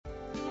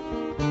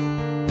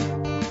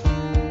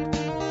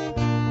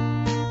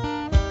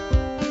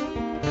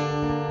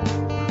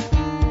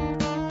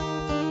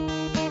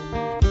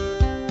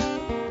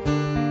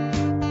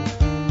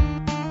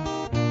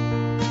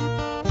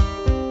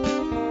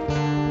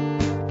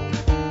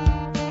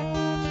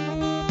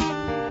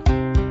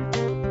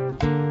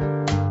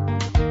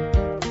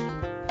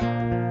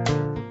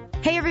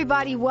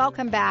everybody.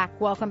 Welcome back.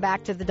 Welcome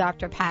back to the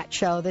Dr. Pat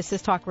Show. This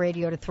is Talk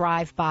Radio to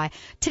Thrive By.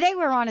 Today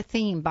we're on a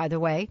theme, by the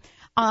way,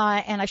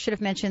 and I should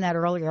have mentioned that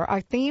earlier. Our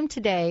theme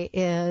today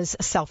is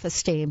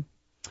self-esteem.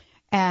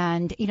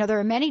 And, you know, there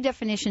are many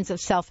definitions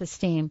of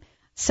self-esteem.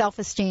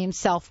 Self-esteem,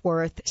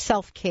 self-worth,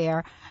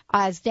 self-care.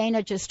 As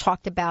Dana just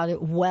talked about it,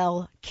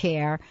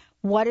 well-care.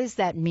 What does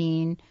that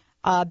mean?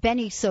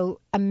 Benny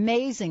so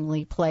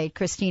amazingly played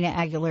Christina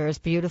Aguilera's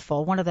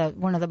Beautiful, one of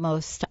the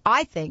most,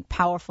 I think,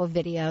 powerful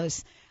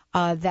videos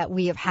that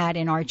we have had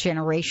in our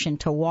generation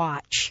to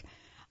watch.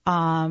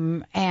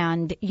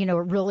 And, you know,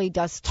 it really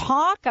does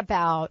talk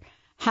about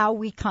how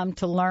we come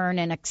to learn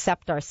and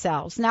accept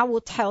ourselves. Now, we'll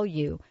tell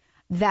you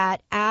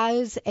that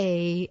as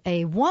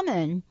a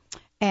woman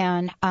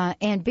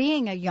and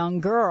being a young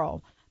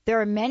girl,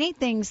 there are many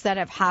things that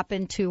have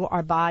happened to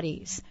our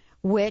bodies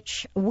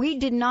which we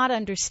did not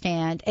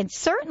understand, and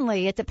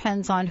certainly it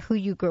depends on who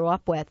you grew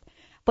up with,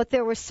 but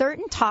there were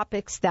certain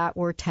topics that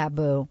were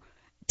taboo.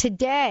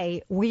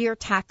 Today, we are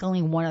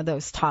tackling one of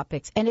those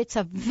topics, and it's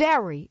a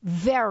very,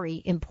 very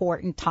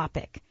important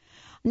topic,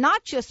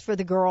 not just for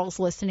the girls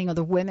listening or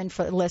the women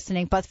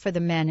listening, but for the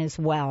men as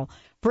well.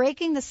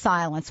 Breaking the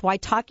silence, why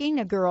talking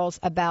to girls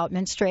about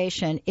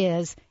menstruation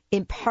is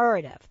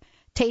imperative.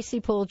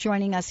 Puhl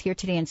joining us here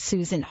today, and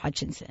Suzan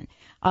Hutchinson.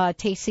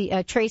 Tracy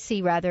is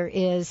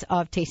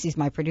Tacy's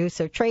my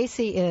producer.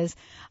 Tracy is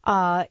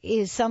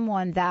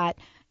someone that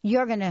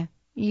you're gonna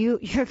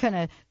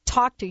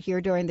talk to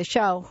here during the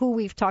show, who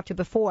we've talked to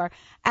before,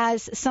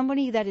 as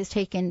somebody that has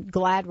taken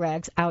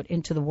GladRags out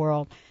into the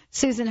world.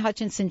 Suzan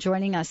Hutchinson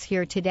joining us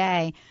here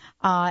today,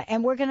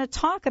 and we're going to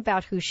talk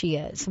about who she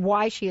is,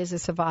 why she is a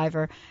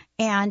survivor,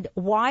 and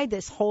why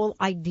this whole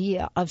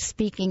idea of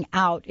speaking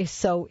out is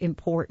so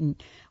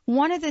important.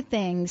 One of the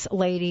things,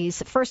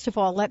 ladies, first of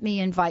all, let me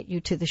invite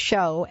you to the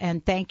show,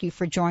 and thank you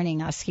for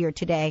joining us here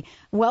today.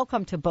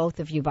 Welcome to both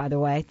of you, by the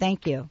way.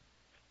 Thank you.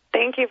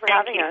 Thank you for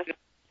having us.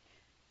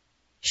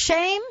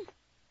 Shame,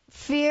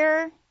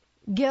 fear,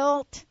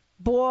 guilt,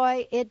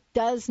 boy, it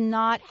does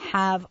not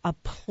have a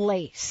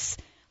place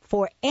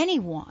for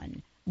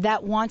anyone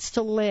that wants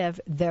to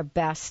live their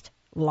best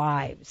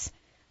lives.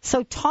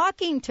 So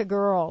talking to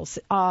girls,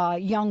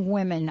 young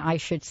women, I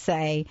should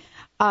say,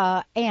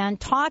 and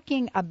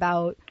talking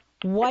about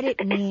what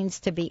it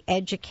means to be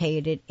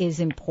educated is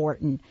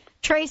important.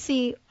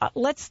 Tracy,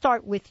 let's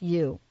start with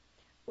you.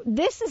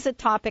 This is a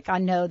topic I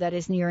know that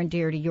is near and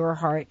dear to your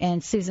heart,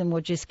 and Suzan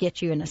will just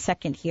get you in a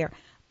second here.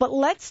 But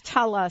let's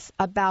tell us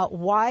about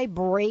why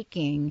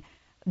breaking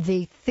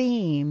the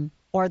theme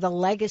or the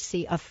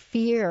legacy of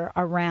fear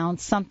around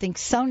something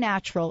so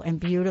natural and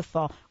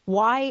beautiful,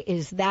 why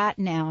is that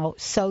now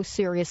so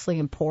seriously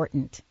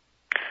important?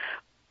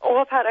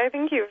 Well, Pat, I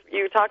think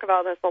you talk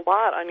about this a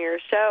lot on your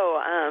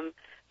show,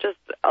 just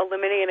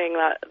eliminating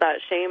that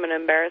shame and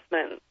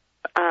embarrassment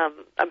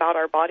about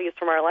our bodies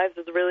from our lives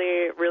is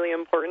really, really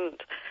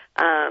important.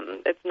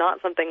 It's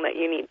not something that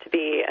you need to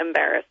be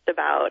embarrassed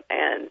about,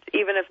 and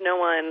even if no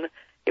one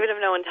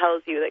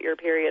tells you that your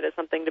period is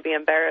something to be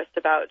embarrassed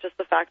about, just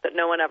the fact that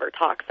no one ever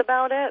talks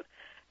about it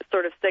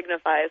sort of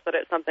signifies that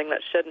it's something that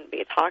shouldn't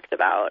be talked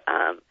about.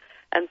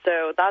 And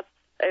so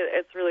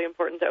it's really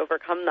important to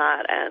overcome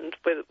that. And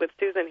with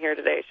Suzan here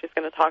today, she's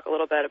going to talk a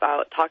little bit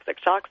about toxic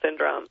shock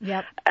syndrome.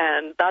 Yep.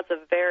 And that's a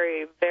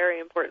very, very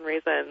important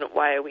reason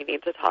why we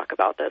need to talk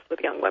about this with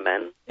young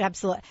women.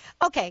 Absolutely.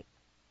 Okay.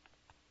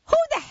 Who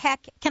the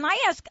heck, can I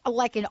ask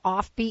like an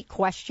offbeat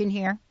question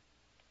here?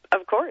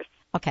 Of course.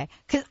 Okay,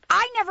 because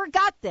I never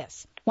got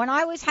this when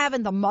I was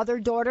having the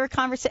mother-daughter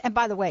conversation. And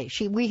by the way,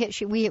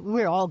 we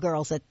were all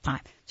girls at the time,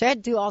 so I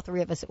had to do all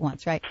three of us at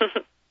once, right?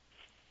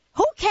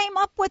 Who came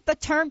up with the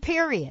term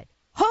period?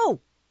 Who?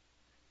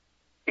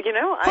 You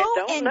know, I don't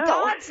know. Who in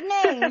God's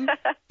name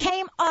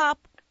came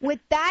up with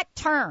that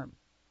term?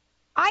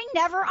 I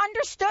never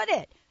understood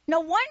it. No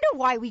wonder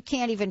why we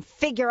can't even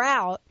figure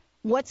out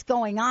what's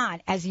going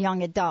on as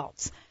young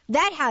adults.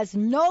 That has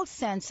no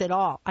sense at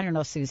all. I don't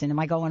know, Suzan, am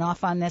I going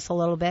off on this a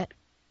little bit?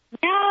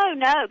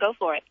 No, go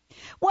for it.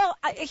 Well,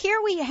 here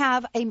we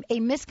have a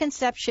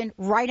misconception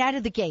right out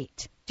of the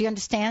gate. Do you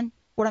understand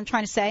what I'm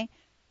trying to say?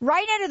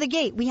 Right out of the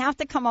gate, we have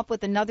to come up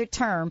with another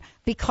term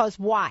because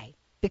why?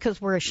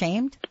 Because we're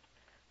ashamed?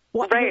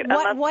 Right.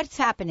 What's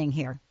happening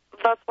here?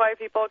 That's why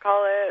people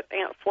call it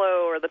Aunt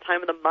Flo or the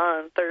time of the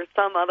month or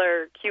some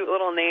other cute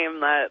little name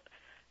that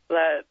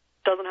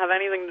doesn't have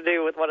anything to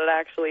do with what it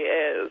actually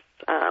is,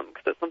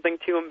 because it's something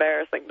too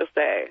embarrassing to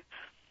say.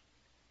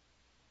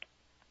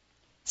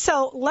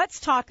 So let's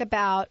talk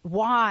about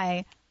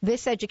why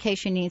this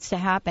education needs to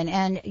happen.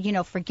 And, you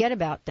know, forget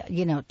about,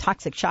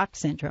 toxic shock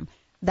syndrome.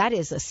 That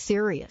is a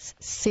serious,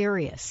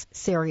 serious,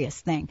 serious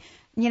thing.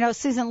 You know,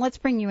 Suzan, let's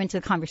bring you into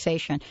the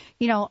conversation.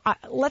 You know,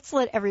 let's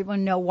let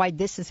everyone know why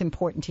this is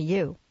important to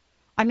you.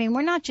 I mean,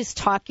 we're not just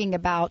talking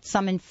about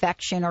some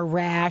infection or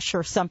rash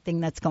or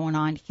something that's going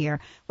on here.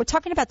 We're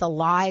talking about the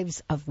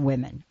lives of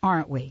women,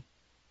 aren't we?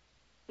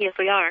 Yes,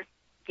 we are.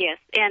 Yes,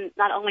 and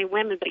not only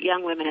women, but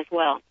young women as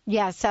well.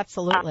 Yes,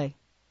 absolutely.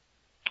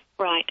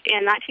 Right.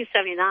 In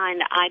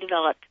 1979, I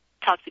developed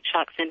toxic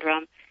shock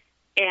syndrome,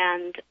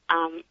 And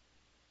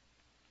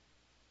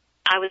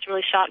I was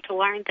really shocked to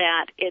learn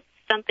that it's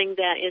something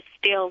that is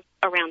still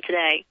around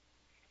today.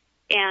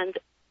 And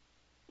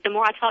the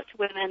more I talk to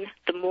women,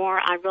 the more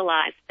I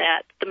realize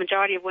that the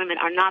majority of women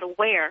are not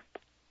aware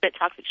that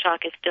toxic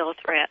shock is still a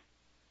threat.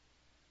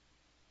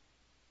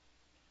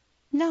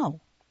 No.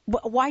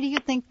 Why do you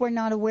think we're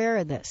not aware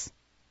of this?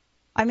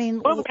 I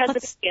mean, well,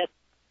 because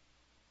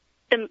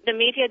the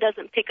media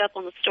doesn't pick up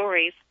on the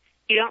stories.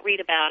 You don't read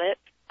about it.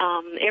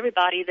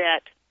 Everybody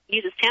that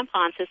uses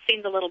tampons has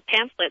seen the little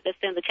pamphlet that's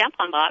in the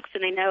tampon box,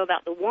 and they know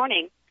about the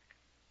warning.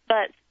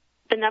 But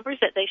the numbers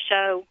that they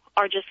show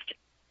are just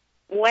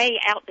way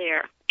out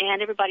there,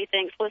 and everybody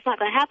thinks, well, it's not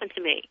going to happen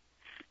to me.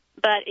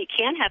 But it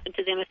can happen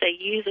to them if they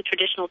use a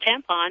traditional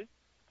tampon,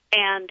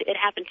 and it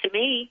happened to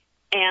me.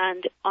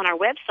 And on our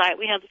website,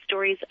 we have the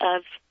stories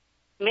of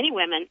many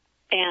women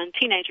and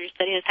teenagers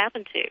that it has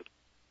happened to.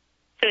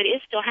 So it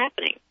is still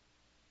happening.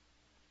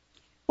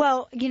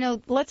 Well,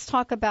 let's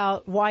talk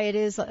about why it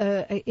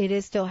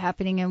is still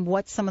happening and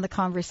what some of the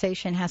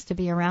conversation has to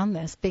be around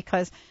this.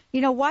 Because,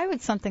 why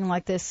would something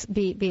like this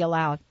be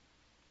allowed?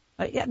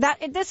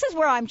 This is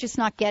where I'm just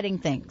not getting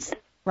things,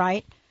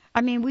 right? I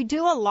mean, we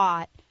do a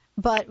lot,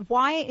 but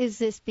why is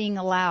this being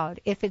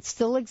allowed if it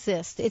still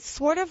exists? It's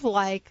sort of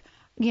like,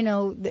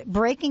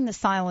 breaking the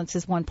silence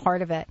is one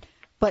part of it.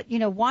 But,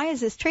 why is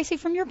this? Tracy,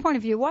 from your point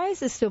of view, why is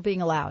this still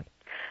being allowed?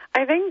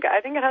 I think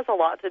it has a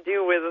lot to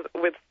do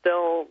with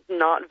still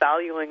not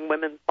valuing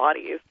women's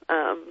bodies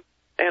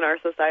in our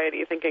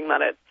society, thinking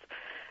that it's,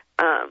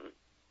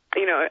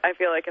 I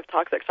feel like if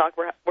toxic shock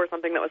were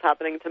something that was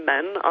happening to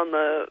men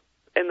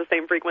in the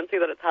same frequency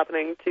that it's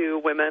happening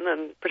to women,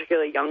 and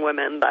particularly young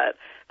women, that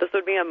this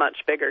would be a much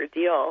bigger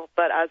deal.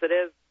 But as it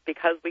is,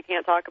 because we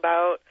can't talk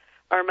about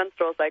our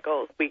menstrual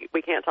cycles,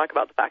 we can't talk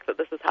about the fact that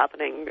this is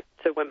happening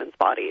to women's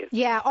bodies.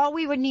 Yeah, all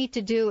we would need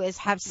to do is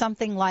have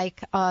something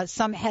like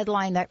some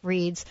headline that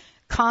reads,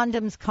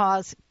 condoms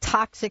cause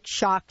toxic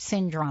shock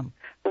syndrome.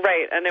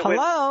 Right, and it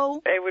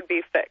Hello? would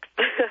be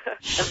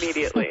fixed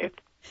immediately.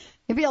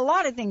 There'd be a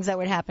lot of things that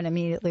would happen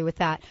immediately with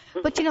that.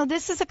 But,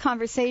 this is a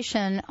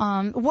conversation.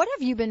 What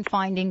have you been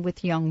finding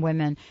with young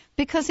women?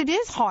 Because it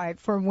is hard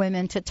for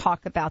women to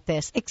talk about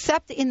this,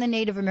 except in the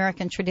Native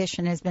American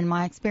tradition has been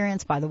my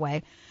experience, by the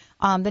way.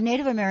 The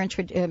Native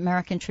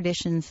American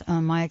traditions,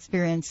 my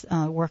experience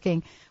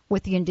working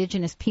with the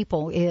indigenous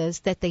people, is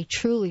that they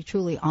truly,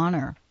 truly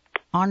honor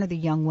the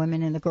young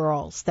women and the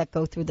girls that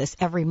go through this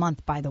every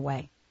month, by the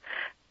way.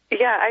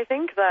 Yeah, I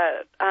think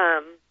that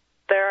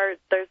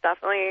there's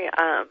definitely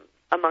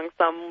among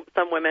some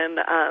women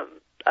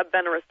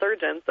been a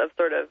resurgence of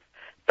sort of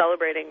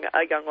celebrating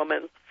a young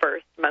woman's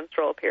first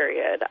menstrual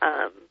period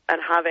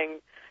and having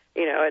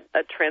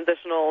a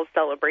transitional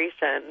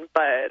celebration,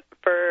 but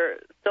for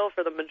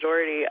the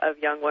majority of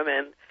young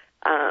women,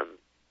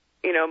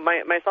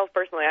 myself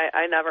personally,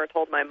 I never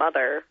told my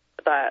mother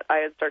that I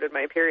had started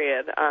my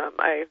period.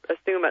 I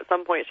assume at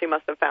some point she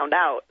must have found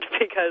out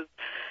because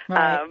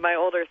my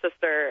older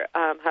sister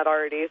had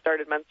already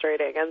started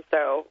menstruating, and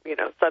so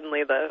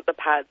suddenly the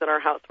pads in our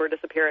house were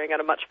disappearing at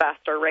a much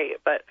faster rate,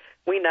 but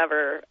we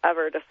never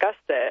ever discussed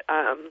it.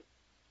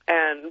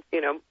 And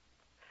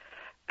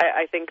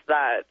I think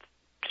that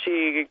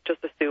she just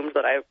assumed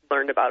that I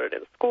learned about it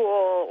in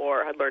school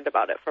or had learned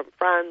about it from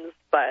friends,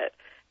 but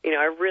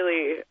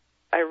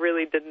I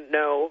really didn't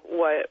know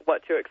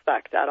what to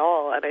expect at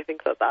all, and I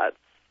think that that's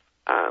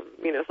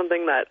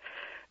something that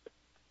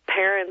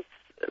parents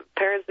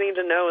need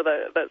to know,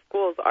 that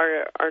schools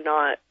are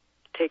not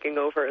taking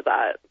over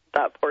that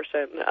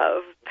portion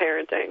of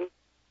parenting.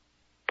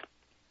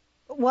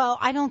 Well,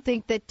 I don't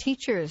think that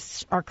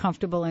teachers are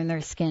comfortable in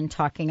their skin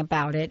talking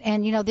about it.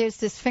 And, there's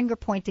this finger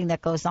pointing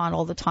that goes on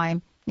all the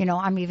time.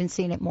 I'm even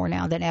seeing it more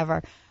now than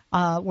ever,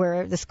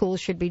 where the schools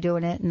should be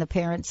doing it and the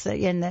parents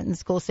and the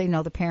schools say,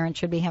 no, the parents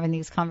should be having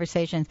these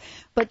conversations.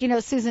 But,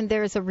 Susan,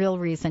 there is a real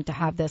reason to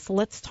have this.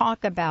 Let's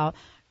talk about,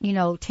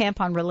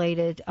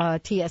 tampon-related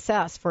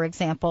TSS, for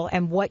example,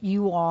 and what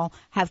you all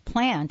have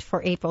planned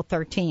for April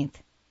 13th.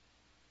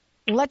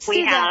 Let's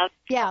do that.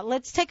 Yeah,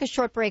 let's take a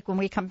short break. When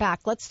we come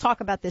back, let's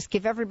talk about this,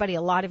 give everybody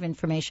a lot of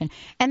information,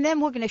 and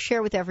then we're going to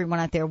share with everyone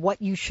out there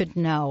what you should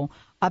know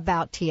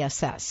about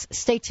TSS.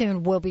 Stay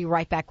tuned. We'll be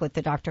right back with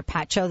the Dr.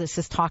 Pat Show. This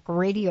is Talk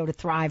Radio to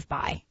Thrive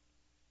By.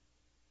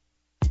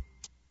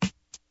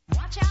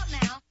 Watch out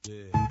now.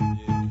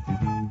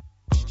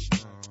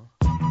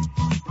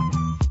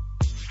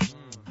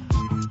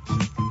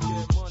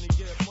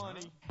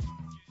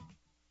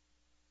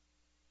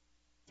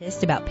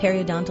 About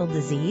periodontal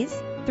disease?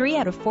 3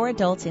 out of 4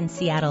 adults in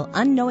Seattle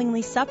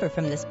unknowingly suffer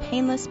from this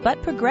painless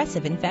but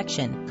progressive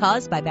infection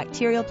caused by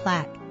bacterial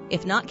plaque.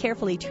 If not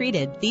carefully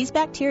treated, these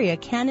bacteria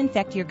can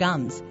infect your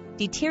gums,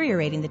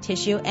 deteriorating the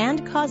tissue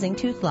and causing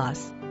tooth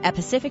loss. At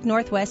Pacific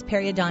Northwest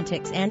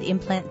Periodontics and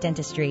Implant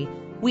Dentistry,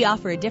 we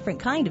offer a different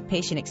kind of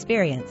patient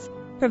experience,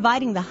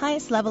 providing the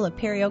highest level of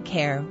perio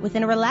care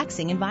within a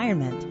relaxing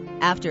environment.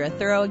 After a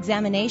thorough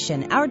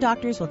examination, our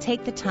doctors will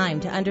take the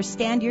time to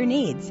understand your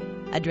needs,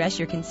 address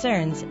your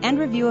concerns, and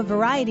review a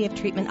variety of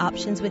treatment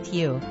options with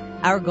you.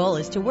 Our goal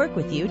is to work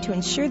with you to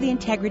ensure the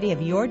integrity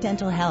of your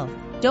dental health.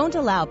 Don't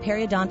allow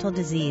periodontal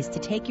disease to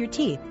take your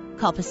teeth.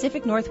 Call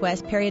Pacific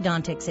Northwest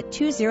Periodontics at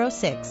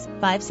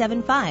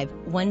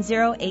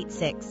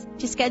 206-575-1086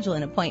 to schedule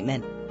an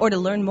appointment. Or to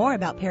learn more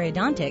about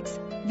periodontics,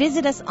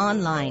 visit us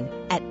online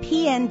at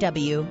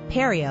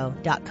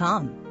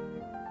pnwperio.com.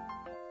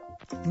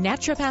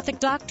 Naturopathic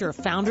doctor,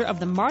 founder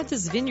of the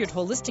Martha's Vineyard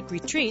Holistic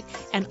Retreat,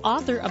 and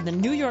author of the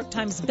New York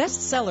Times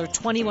bestseller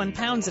 21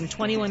 Pounds in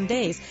 21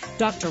 Days,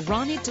 Dr.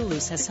 Ronnie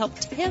DeLuce has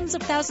helped tens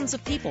of thousands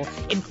of people,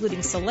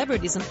 including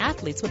celebrities and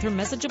athletes, with her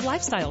message of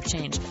lifestyle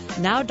change.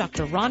 Now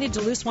Dr. Ronnie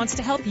DeLuce wants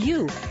to help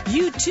you.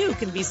 You too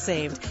can be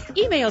saved.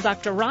 Email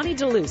Dr. Ronnie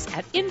DeLuce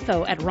at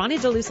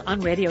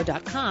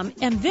info@ronniedeluceonradio.com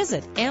and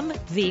visit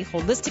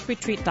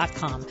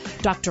mtheholisticretreat.com.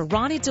 Dr.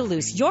 Ronnie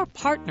DeLuce, your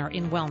partner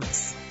in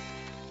wellness.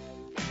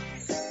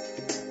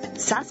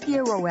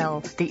 Saskia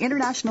Roel, the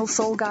international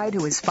soul guide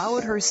who has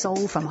followed her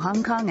soul from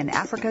Hong Kong and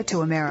Africa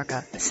to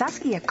America.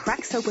 Saskia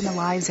cracks open the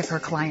lives of her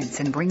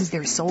clients and brings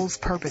their soul's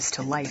purpose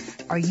to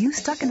life. Are you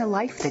stuck in a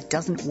life that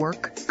doesn't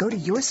work? Go to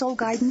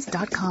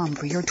yoursoulguidance.com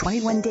for your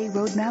 21-day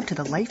roadmap to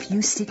the life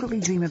you secretly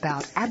dream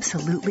about,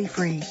 absolutely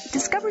free.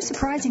 Discover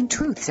surprising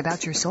truths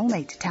about your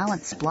soulmate,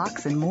 talents,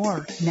 blocks, and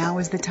more. Now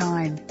is the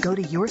time. Go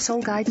to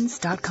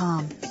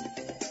yoursoulguidance.com.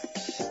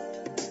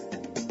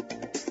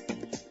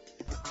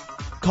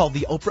 Called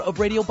the Oprah of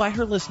radio by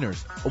her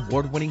listeners,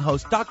 award-winning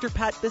host Dr.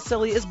 Pat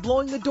Baccili is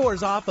blowing the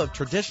doors off of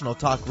traditional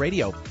talk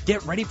radio.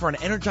 Get ready for an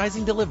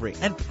energizing delivery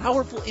and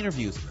powerful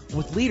interviews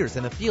with leaders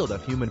in the field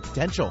of human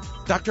potential.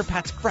 Dr.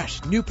 Pat's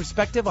fresh, new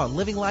perspective on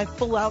living life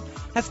full out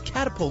has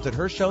catapulted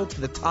her show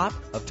to the top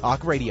of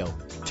talk radio.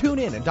 Tune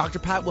in and Dr.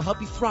 Pat will help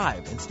you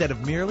thrive instead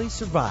of merely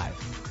survive.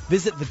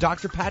 Visit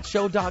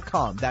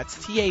thedrpatshow.com. That's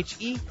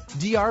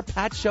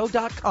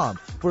THEDRPatshow.com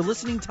for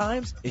listening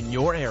times in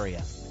your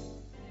area.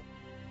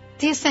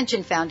 The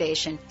Ascension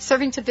Foundation,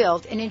 serving to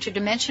build an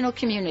interdimensional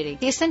community.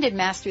 The Ascended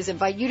Masters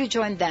invite you to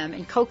join them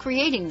in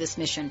co-creating this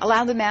mission.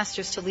 Allow the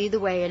Masters to lead the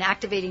way in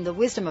activating the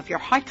wisdom of your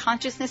heart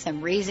consciousness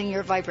and raising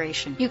your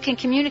vibration. You can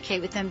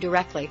communicate with them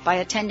directly by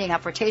attending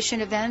apportation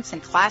events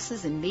and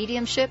classes in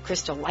mediumship,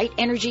 crystal light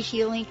energy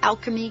healing,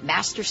 alchemy,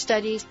 master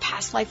studies,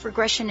 past life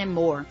regression, and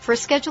more. For a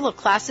schedule of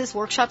classes,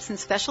 workshops, and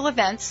special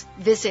events,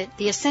 visit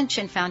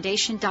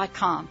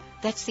theascensionfoundation.com.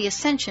 That's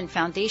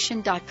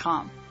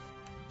theascensionfoundation.com.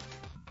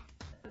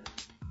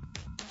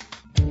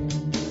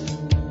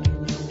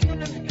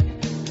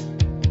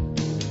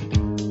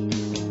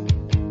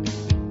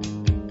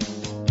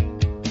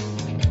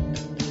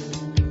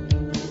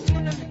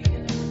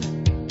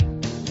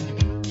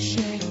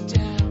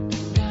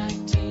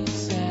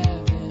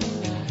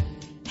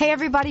 Hey,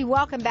 everybody,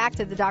 welcome back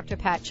to the Dr.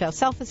 Pat Show.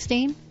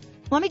 Self-esteem?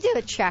 Let me do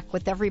a check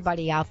with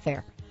everybody out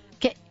there.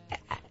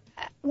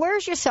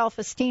 Where's your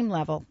self-esteem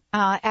level?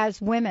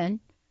 As women,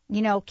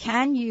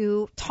 can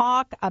you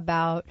talk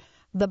about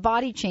the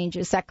body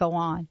changes that go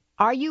on?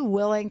 Are you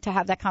willing to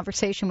have that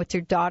conversation with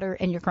your daughter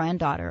and your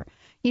granddaughter?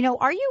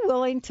 Are you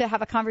willing to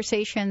have a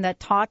conversation that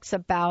talks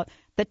about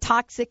the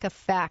toxic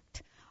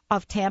effect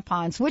of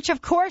tampons, which,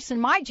 of course,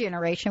 in my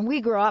generation,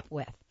 we grew up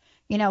with?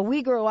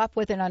 We grew up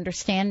with an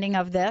understanding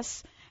of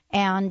this.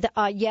 And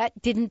yet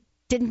didn't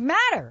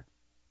matter.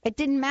 It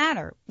didn't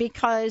matter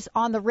because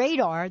on the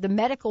radar, the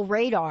medical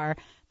radar,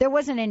 there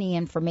wasn't any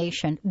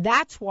information.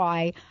 That's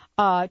why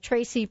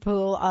Tracy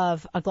Puhl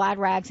of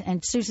GladRags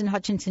and Suzan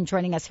Hutchinson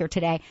joining us here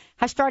today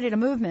has started a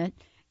movement,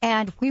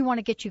 and we want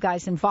to get you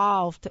guys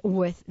involved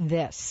with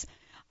this.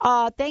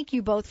 Thank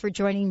you both for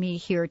joining me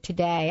here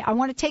today. I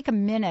want to take a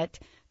minute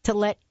to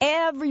let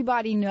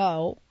everybody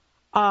know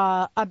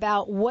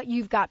about what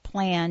you've got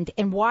planned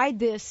and why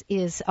this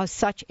is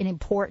such an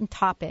important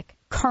topic,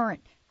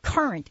 current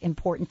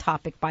important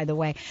topic, by the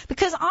way.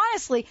 Because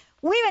honestly,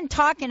 we've been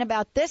talking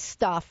about this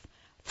stuff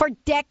for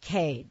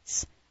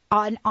decades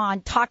on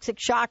toxic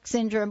shock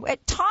syndrome,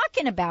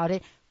 talking about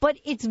it, but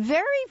it's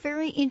very,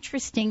 very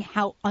interesting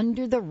how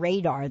under the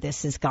radar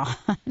this has gone.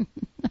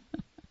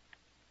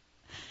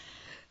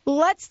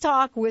 Let's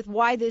talk with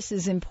why this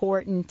is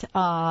important,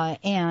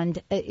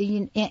 and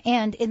in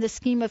the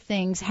scheme of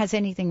things, has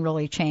anything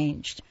really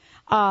changed?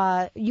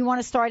 You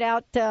want to start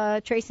out,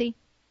 Tracy?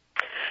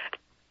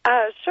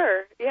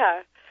 Sure,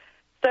 yeah.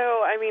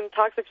 So,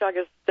 toxic shock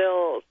is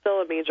still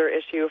a major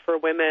issue for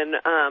women.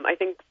 I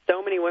think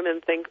so many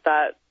women think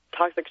that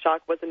toxic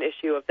shock was an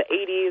issue of the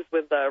 80s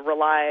with the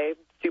Rely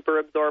super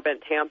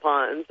absorbent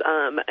tampons,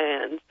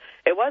 and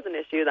it was an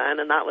issue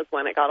then, and that was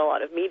when it got a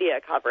lot of media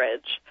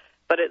coverage.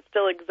 But it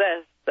still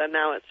exists, and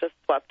now it's just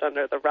swept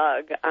under the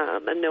rug,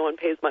 and no one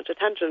pays much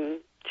attention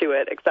to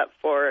it except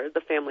for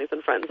the families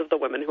and friends of the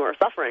women who are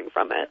suffering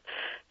from it.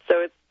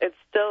 So it's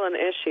still an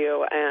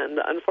issue, and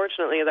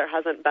unfortunately there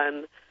hasn't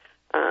been,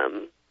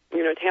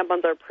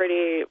 tampons are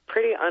pretty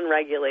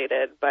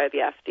unregulated by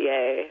the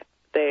FDA.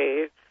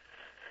 They're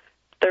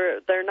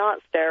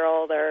not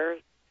sterile. They're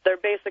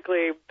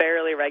basically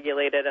barely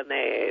regulated, and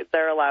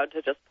they're allowed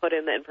to just put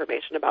in the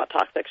information about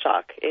toxic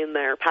shock in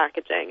their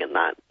packaging, and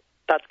that's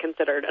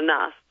considered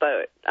enough,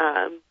 but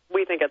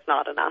we think it's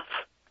not enough.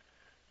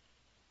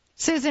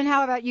 Suzan,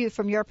 how about you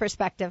from your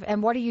perspective,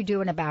 and what are you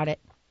doing about it?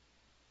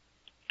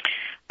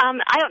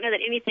 I don't know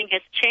that anything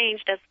has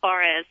changed as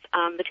far as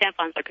the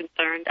tampons are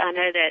concerned. I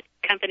know that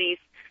companies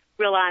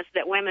realize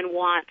that women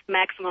want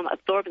maximum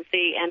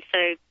absorbency, and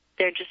so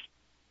they're just,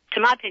 to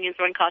my opinion,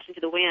 throwing caution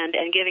to the wind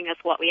and giving us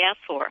what we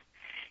asked for.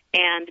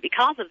 And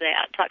because of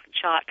that, Toxic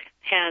Shock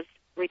has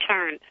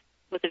returned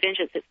with a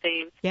vengeance, it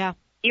seems. Yeah.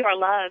 You Are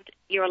Loved.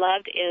 You Are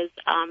Loved is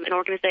an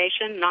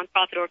organization,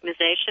 nonprofit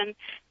organization,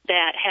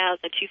 that has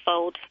a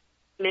twofold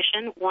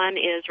mission. One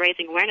is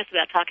raising awareness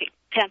about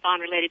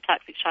tampon-related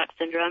toxic shock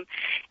syndrome,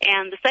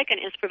 and the second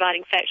is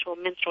providing factual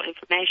menstrual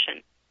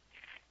information.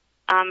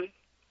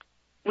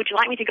 Would you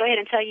like me to go ahead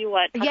and tell you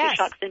what toxic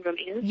shock syndrome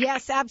is?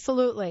 Yes,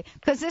 absolutely,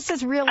 because this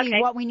is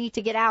really what we need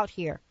to get out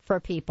here for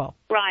people.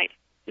 Right.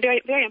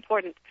 Very, very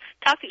important.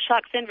 Toxic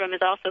shock syndrome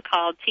is also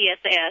called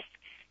TSS,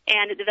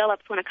 and it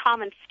develops when a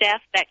common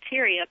staph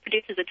bacteria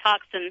produces a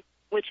toxin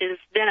which is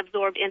then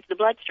absorbed into the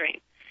bloodstream.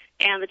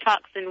 And the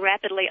toxin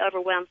rapidly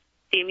overwhelms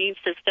the immune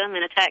system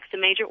and attacks the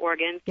major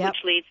organs,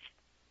 which leads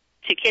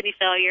to kidney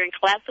failure and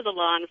collapse of the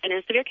lungs, and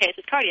in severe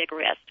cases, cardiac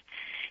arrest.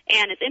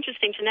 And it's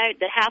interesting to note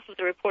that half of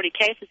the reported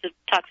cases of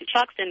toxic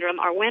shock syndrome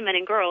are women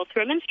and girls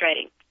who are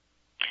menstruating.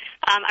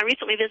 I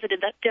recently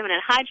visited the feminine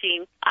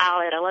hygiene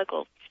aisle at a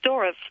local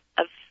store of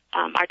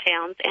our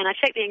towns, and I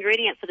checked the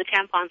ingredients of the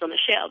tampons on the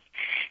shelves.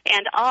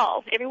 And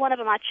every one of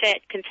them I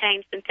checked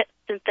contains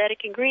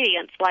synthetic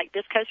ingredients like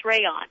viscose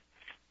rayon.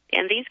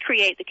 And these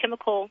create the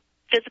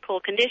physical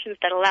conditions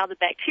that allow the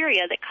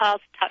bacteria that cause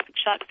toxic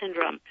shock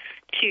syndrome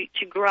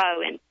to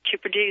grow and to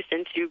produce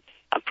and to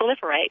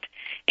proliferate.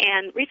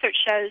 And research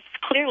shows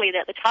clearly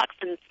that the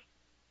toxins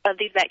of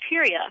these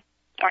bacteria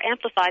are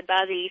amplified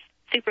by these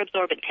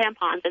superabsorbent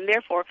tampons, and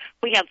therefore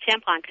we have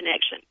tampon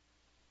connection.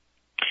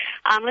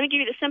 Let me give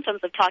you the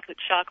symptoms of toxic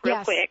shock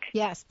real quick.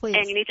 Yes, please.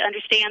 And you need to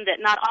understand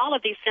that not all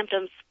of these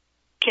symptoms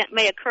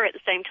may occur at the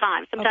same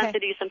time. Sometimes they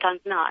do,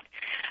 sometimes not.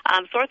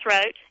 Sore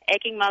throat,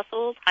 aching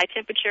muscles, high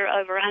temperature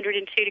over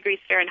 102 degrees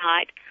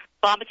Fahrenheit,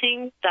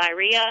 vomiting,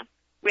 diarrhea,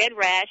 red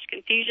rash,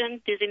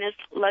 confusion, dizziness,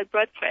 low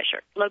blood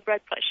pressure.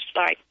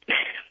 Sorry.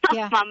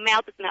 My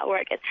mouth is not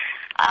working.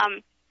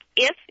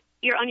 If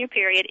you're on your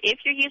period,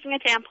 if you're using a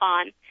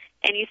tampon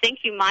and you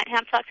think you might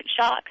have toxic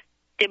shock,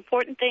 the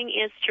important thing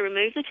is to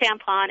remove the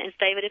tampon and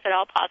save it if at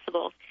all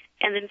possible,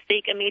 and then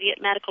seek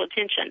immediate medical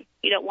attention.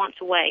 You don't want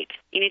to wait.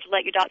 You need to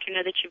let your doctor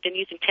know that you've been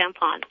using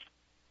tampons.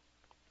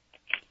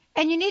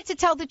 And you need to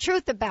tell the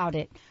truth about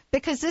it,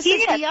 because this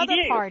is the other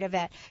part of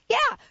it.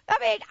 Yeah, I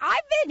mean,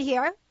 I've been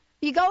here.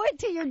 You go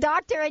into your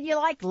doctor and you,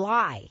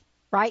 lie,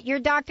 right? Your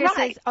doctor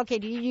says, okay,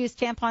 do you use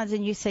tampons?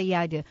 And you say,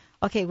 yeah, I do.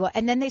 Okay, well,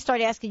 and then they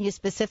start asking you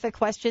specific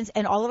questions,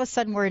 and all of a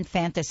sudden we're in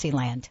fantasy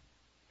land.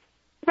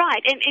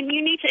 Right, and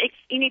you need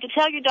to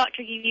tell your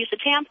doctor you use a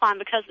tampon,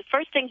 because the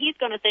first thing he's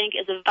going to think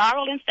is a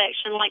viral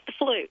infection like the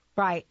flu.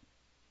 Right.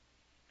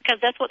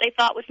 Because that's what they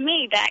thought with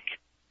me back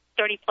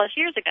 30-plus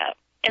years ago.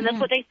 And that's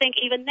what they think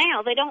even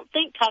now. They don't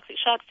think toxic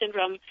shock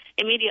syndrome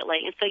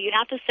immediately. And so you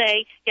have to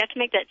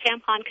make that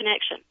tampon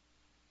connection.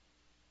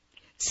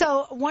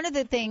 So one of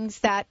the things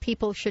that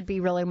people should be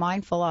really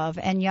mindful of,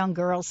 and young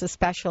girls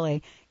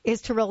especially,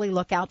 is to really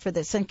look out for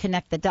this and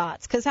connect the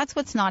dots, because that's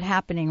what's not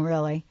happening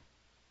really.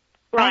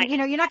 Right.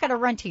 And, you're not going to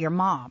run to your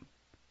mom.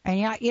 And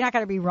you're not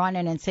going to be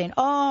running and saying,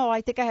 oh,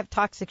 I think I have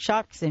toxic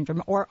shock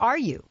syndrome. Or are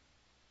you?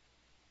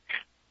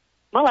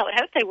 Well, I would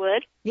hope they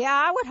would. Yeah,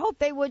 I would hope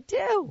they would,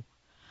 too.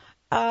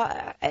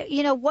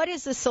 What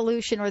is the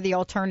solution or the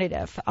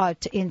alternative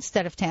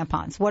instead of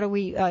tampons? What are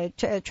we,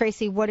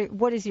 Tracy,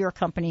 what is your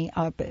company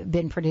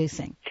been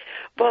producing?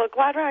 Well,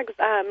 GladRags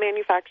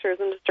manufactures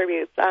and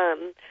distributes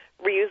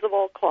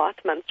reusable cloth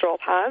menstrual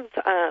pads.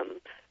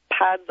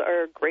 Pads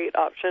are a great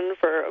option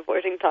for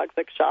avoiding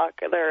toxic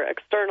shock. They're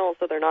external,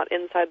 so they're not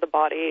inside the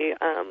body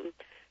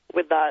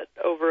with that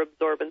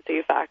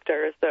overabsorbency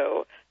factor,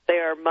 so they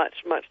are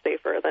much, much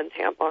safer than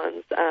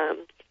tampons.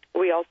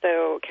 We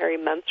also carry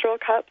menstrual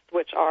cups,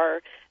 which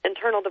are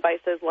internal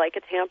devices like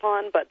a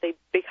tampon, but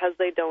because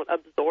they don't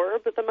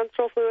absorb the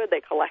menstrual fluid,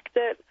 they collect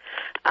it.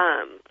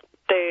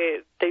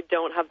 They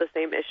don't have the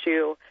same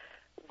issue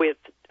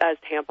as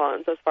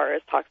tampons as far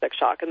as toxic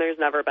shock, and there's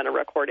never been a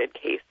recorded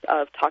case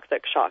of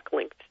toxic shock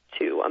linked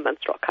to a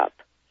menstrual cup.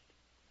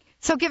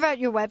 So give out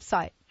your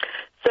website.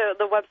 So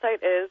the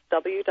website is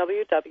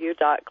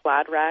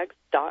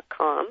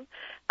www.gladrags.com.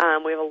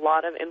 We have a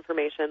lot of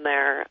information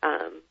there,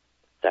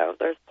 so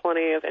there's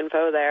plenty of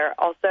info there.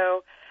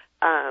 Also,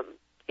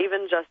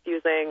 even just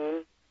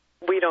using,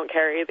 we don't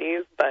carry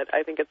these, but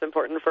I think it's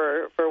important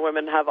for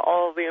women to have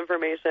all of the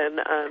information.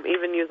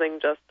 Even using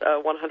just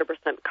a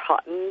 100%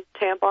 cotton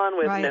tampon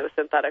with no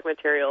synthetic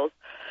materials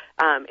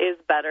is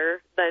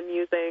better than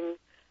using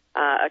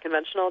a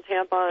conventional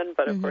tampon.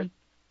 But, of course,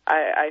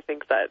 I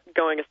think that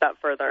going a step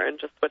further and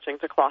just switching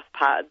to cloth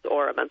pads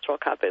or a menstrual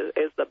cup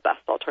is the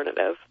best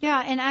alternative.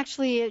 Yeah, and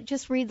actually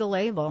just read the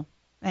label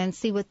and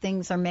see what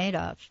things are made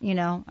of,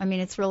 I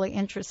mean, it's really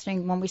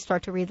interesting when we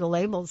start to read the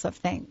labels of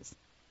things.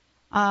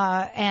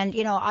 And,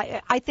 you know,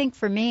 I think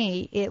for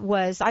me,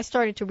 I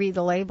started to read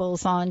the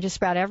labels on just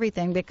about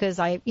everything because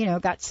I, you know,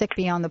 got sick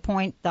beyond the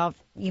point of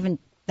even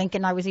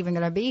thinking I was even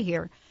going to be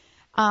here.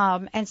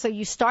 And so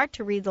you start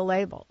to read the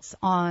labels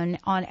on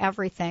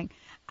everything.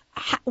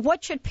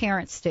 What should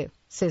parents do,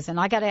 Susan?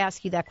 I got to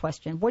ask you that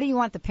question. What do you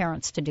want the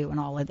parents to do in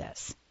all of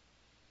this?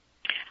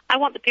 I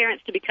want the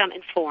parents to become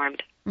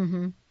informed.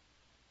 Mm-hmm.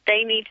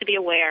 They need to be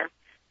aware,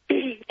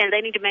 and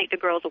they need to make the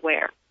girls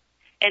aware.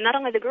 And not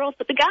only the girls,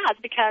 but the guys,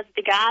 because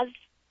the guys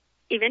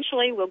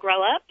eventually will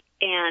grow up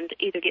and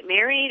either get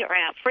married or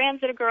have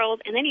friends that are girls,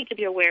 and they need to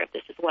be aware of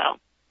this as well.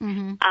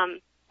 Mm-hmm.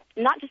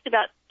 Not just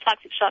about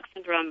toxic shock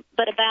syndrome,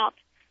 but about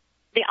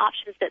the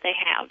options that they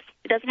have.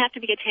 It doesn't have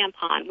to be a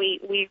tampon.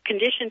 We're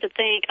conditioned to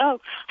think, oh,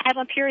 I have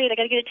my period, I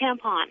got to get a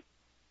tampon.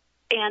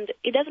 And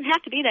it doesn't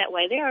have to be that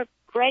way. There are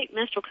great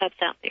menstrual cups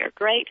out there,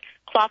 great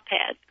cloth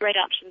pads, great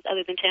options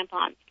other than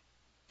tampons.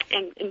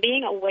 And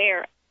being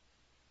aware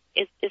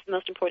is the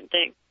most important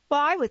thing. Well,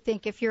 I would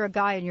think if you're a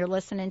guy and you're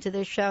listening to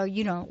this show,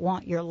 you don't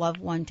want your loved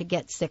one to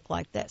get sick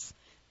like this,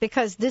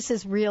 because this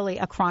is really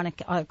a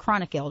chronic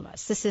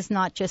illness. This is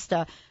not just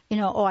I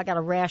got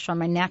a rash on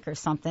my neck or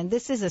something.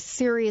 This is a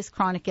serious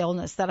chronic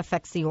illness that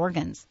affects the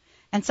organs.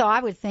 And so I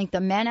would think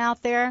the men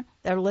out there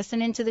that are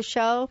listening to the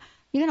show,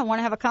 you're going to want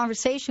to have a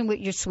conversation with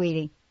your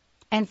sweetie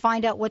and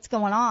find out what's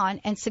going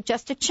on and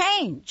suggest a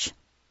change.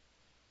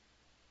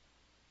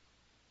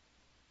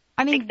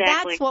 I mean,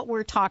 exactly. That's what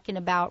we're talking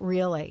about,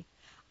 really.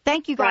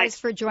 Thank you guys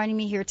for joining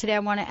me here today. I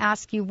want to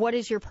ask you, what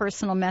is your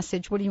personal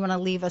message? What do you want to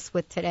leave us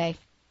with today?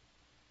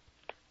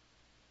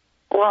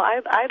 Well,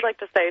 I'd like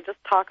to say just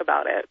talk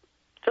about it.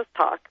 Just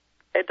talk.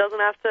 It doesn't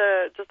have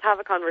to, just have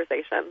a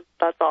conversation.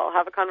 That's all.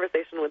 Have a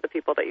conversation with the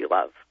people that you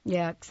love.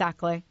 Yeah,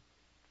 exactly.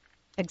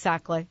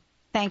 Exactly.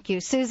 Thank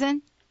you.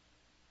 Susan?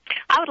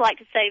 I would like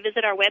to say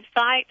visit our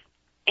website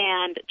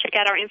and check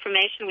out our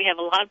information. We have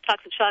a lot of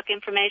toxic shock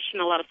information,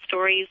 a lot of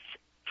stories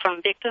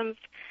from victims,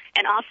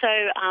 and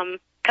also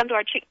come to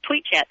our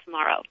tweet chat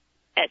tomorrow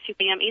at 2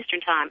 p.m.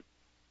 Eastern Time.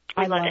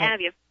 We'd love to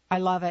have you. I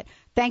love it.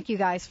 Thank you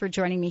guys for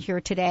joining me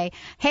here today.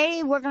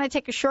 Hey, we're going to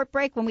take a short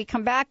break. When we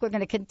come back, we're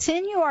going to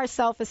continue our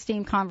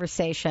self-esteem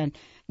conversation.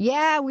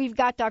 Yeah, we've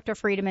got Dr.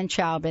 Friedemann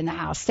Schaub in the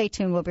house. Stay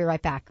tuned. We'll be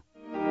right back.